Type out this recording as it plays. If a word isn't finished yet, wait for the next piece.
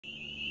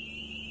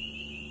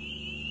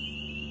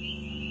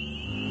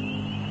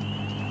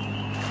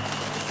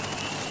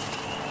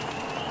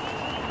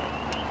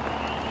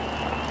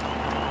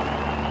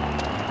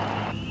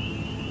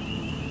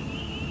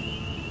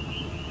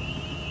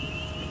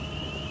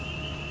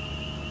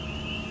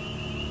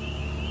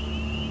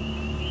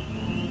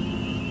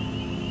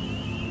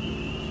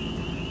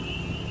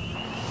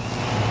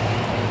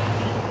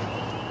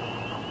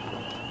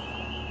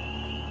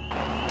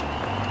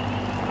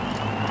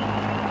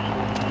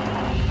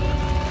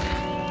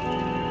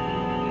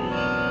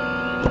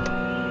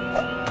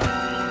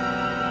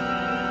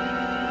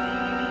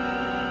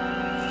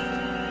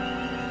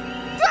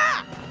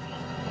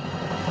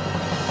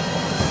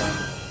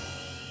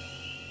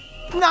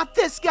Not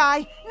this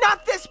guy!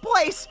 Not this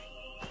place!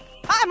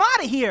 I'm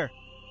out of here!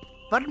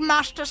 But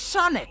Master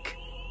Sonic...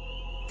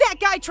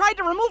 That guy tried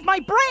to remove my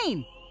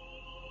brain!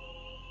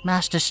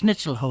 Master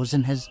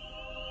Schnitzelhosen has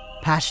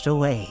passed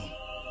away.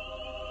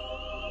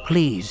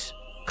 Please,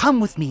 come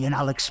with me and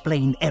I'll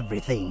explain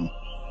everything.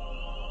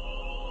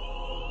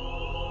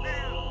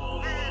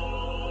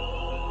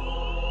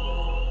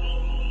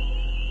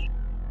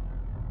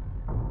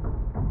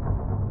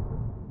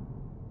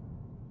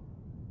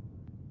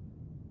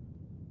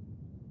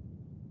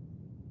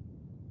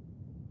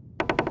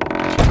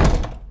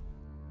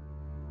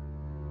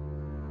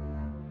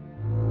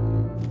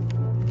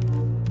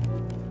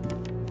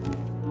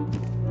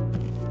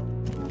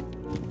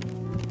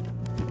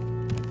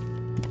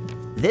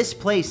 This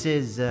place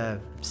is,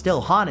 still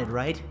haunted,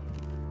 right?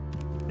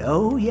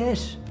 Oh,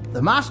 yes.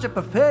 The Master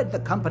preferred the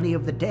company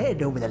of the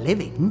dead over the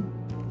living.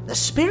 The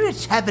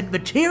spirits haven't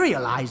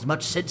materialized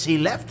much since he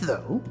left,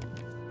 though.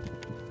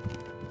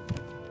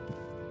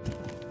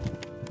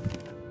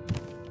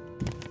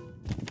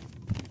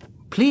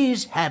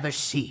 Please have a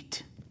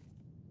seat.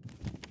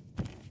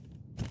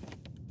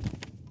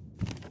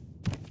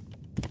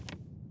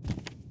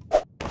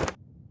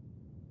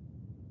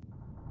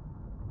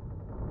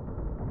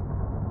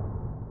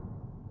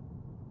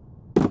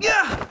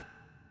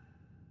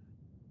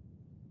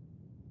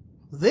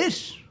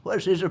 This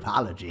was his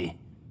apology.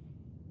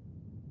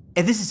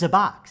 And this is a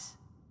box.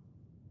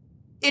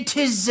 It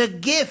is a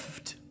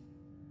gift.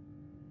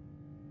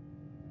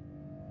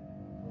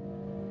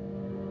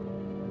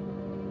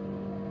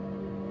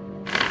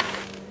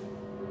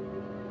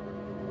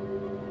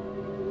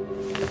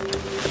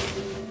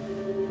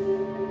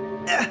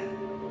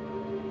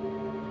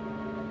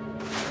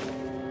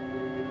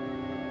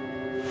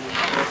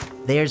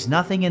 There's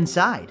nothing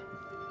inside.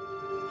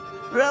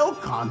 Au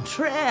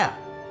contraire.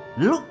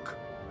 Look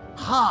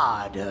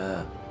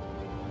harder.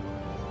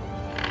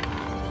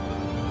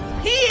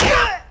 Yeah!